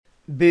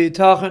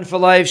Bitachon for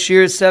Life,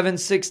 Shir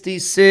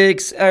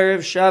 766,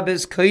 Erev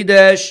Shabbos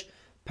Kodesh,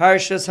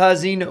 Parshas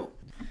Hazinu.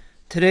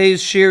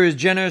 Today's shir is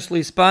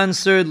generously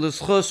sponsored,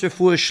 L'Sukkos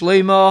Refuah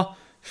Shlema,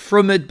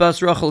 Frumit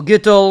Bas Rachel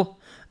Gittel.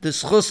 The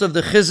Sukkos of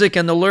the Chizik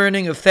and the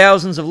learning of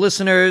thousands of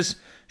listeners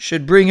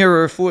should bring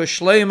her a Refuah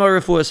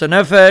Shlema, Refuah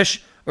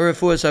Sanefesh, or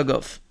Refuah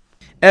Saguf.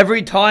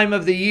 Every time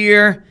of the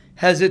year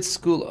has its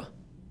skula.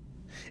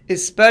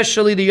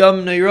 Especially the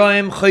Yom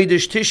Neiraim,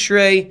 Chodesh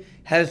Tishrei,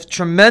 have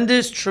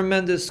tremendous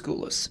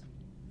skulas.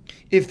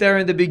 If they're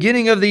in the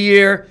beginning of the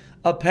year,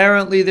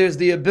 apparently there's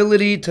the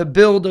ability to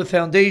build a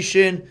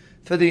foundation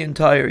for the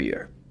entire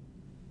year.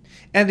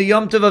 And the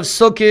Yom Tov of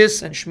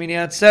Sukkos and Shmini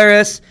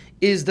Atzeres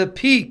is the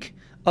peak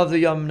of the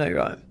Yom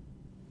Neiraim.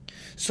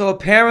 So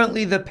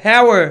apparently the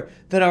power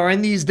that are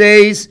in these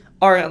days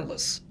are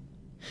endless.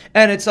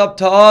 And it's up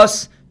to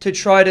us to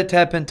try to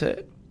tap into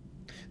it.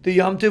 The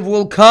Yom Tov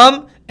will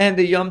come and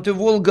the Yom Tov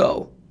will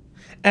go.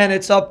 And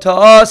it's up to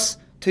us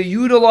to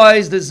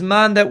utilize the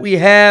Zman that we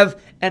have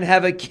and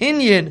have a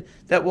kinyan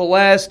that will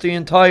last the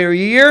entire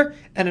year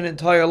and an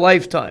entire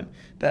lifetime.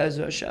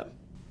 Be'ezer Hashem.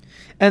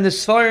 And the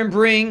Sfarim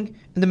bring,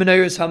 and the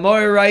Menorah's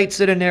Hamoyer writes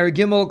it in Ner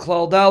Gimel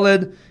Klal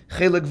Daled,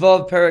 Chelik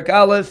Vav Perek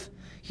Aleph.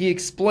 He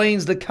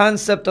explains the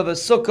concept of a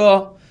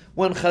sukkah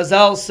when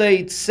Chazal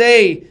say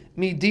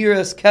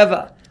midiras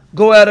keva,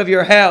 go out of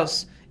your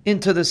house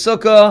into the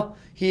sukkah.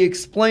 He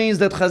explains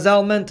that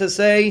Chazal meant to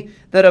say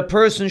that a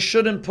person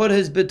shouldn't put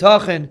his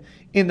bitachon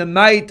in the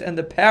might and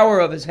the power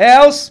of his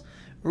house,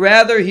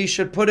 rather he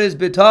should put his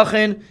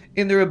bitachon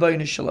in the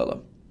Rebbeinu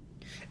Shalom.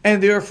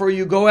 And therefore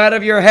you go out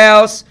of your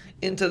house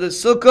into the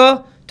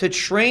sukkah to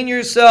train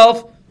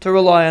yourself to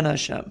rely on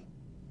Hashem.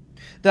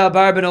 The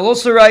Abar Ben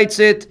also writes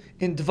it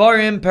in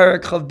Dvarim,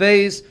 Perek Chav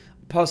Beis,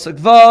 Pasuk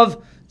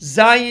Vav,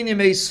 Zayin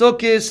Yemei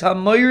Sukkos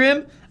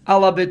Hamoyrim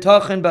Ala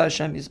Bitachon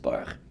B'Hashem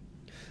Yisbarach.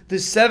 The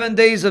 7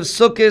 days of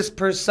Sukkos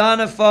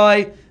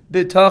personify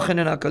bitachon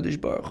in HaKadosh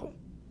Baruch Hu.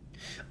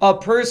 A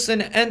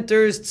person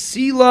enters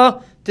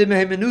Tzila de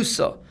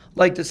Mehemenusa,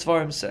 like the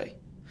Sfarim say.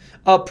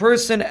 A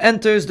person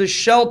enters the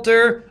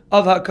shelter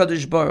of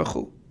HaKadosh Baruch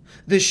Hu,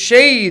 the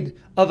shade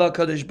of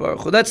HaKadosh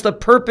Baruch Hu. That's the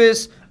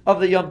purpose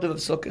of the Yom Tov of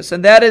Sukkos,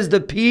 and that is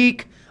the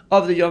peak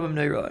of the Yom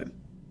Neiraim.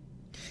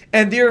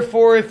 And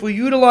therefore, if we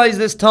utilize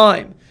this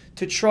time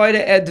to try to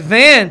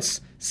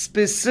advance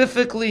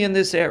specifically in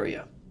this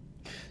area,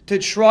 to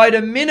try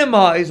to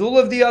minimize all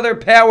of the other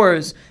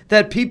powers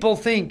that people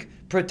think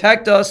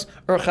protect us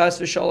or chas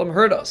v'shalom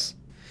hurt us.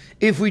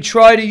 If we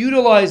try to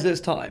utilize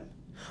this time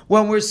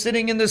when we're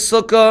sitting in the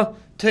sukkah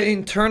to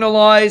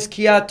internalize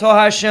ki ato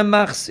Hashem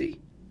machsi,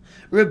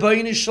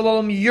 Rebbeinu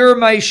Shalom, you're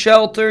my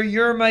shelter,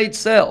 you're my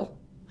tzel.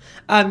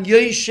 I'm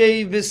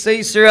yeshev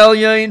b'seiser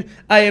elyon,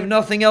 I have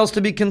nothing else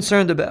to be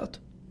concerned about.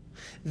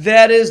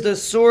 That is the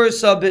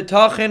source of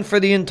bitachon for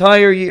the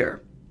entire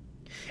year.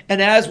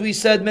 And as we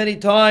said many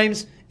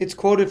times, it's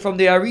quoted from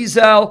the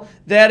Arizal,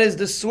 that is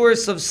the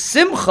source of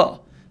simcha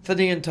for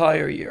the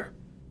entire year.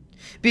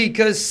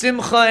 Because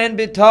simcha and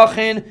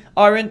bitachon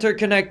are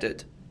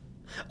interconnected.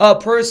 A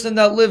person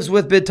that lives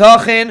with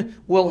bitachon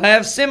will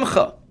have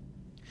simcha.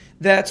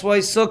 That's why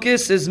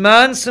Sukkos is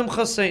man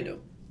simchaseinu.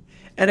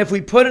 And if we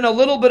put in a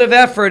little bit of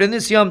effort in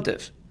this Yom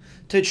Tov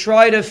to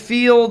try to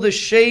feel the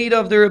shade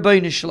of the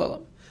Rebbeinu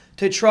Shalom,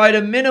 to try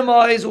to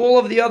minimize all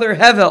of the other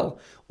hevel,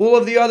 all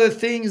of the other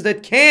things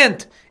that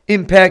can't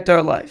impact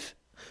our life,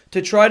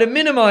 to try to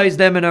minimize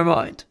them in our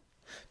mind,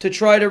 to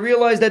try to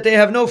realize that they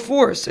have no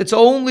force. It's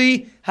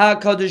only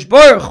HaKadosh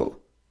Baruch Hu.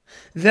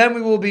 Then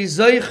we will be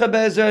Zaycha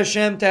Be'ezer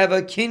Hashem to have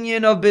a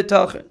kinyan of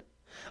bitachon,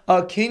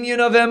 a kinyan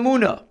of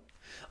emunah,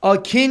 a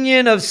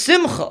kinyan of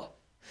simcha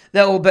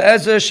that will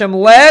Be'ezer Hashem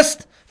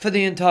last for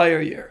the entire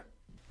year.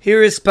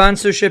 Here is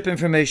sponsorship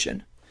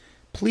information.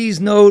 Please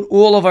note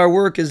all of our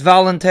work is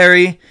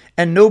voluntary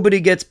and nobody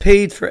gets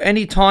paid for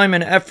any time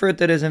and effort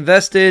that is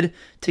invested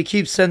to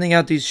keep sending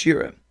out these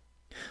shirim.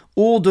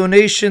 All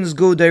donations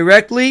go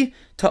directly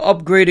to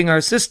upgrading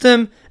our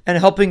system and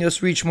helping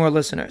us reach more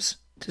listeners.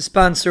 To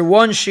sponsor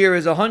one shir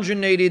is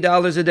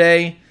 $180 a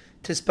day.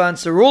 To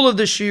sponsor all of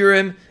the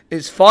shirim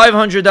is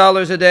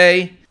 $500 a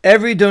day.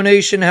 Every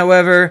donation,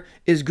 however,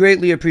 is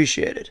greatly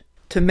appreciated.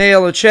 To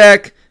mail a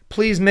check,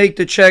 please make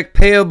the check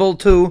payable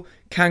to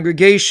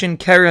Congregation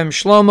Kerem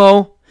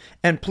Shlomo,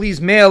 and please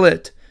mail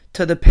it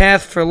to the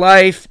Path for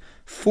Life,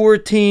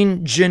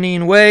 14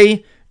 Janine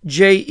Way,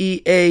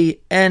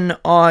 Jeanine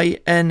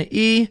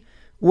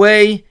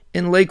Way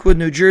in Lakewood,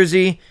 New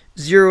Jersey,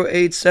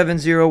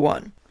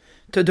 08701.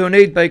 To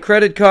donate by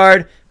credit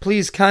card,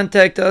 please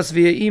contact us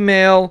via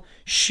email,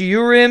 shiurim@thepathforlife.com.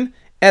 SHIURIM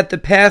at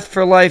THEPATH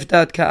 4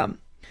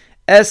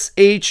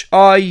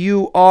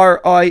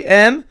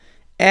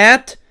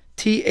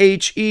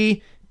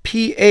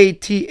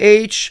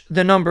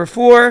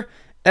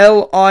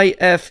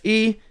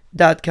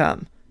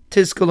 LIFE.com.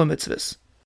 Tizkul mitzvahs.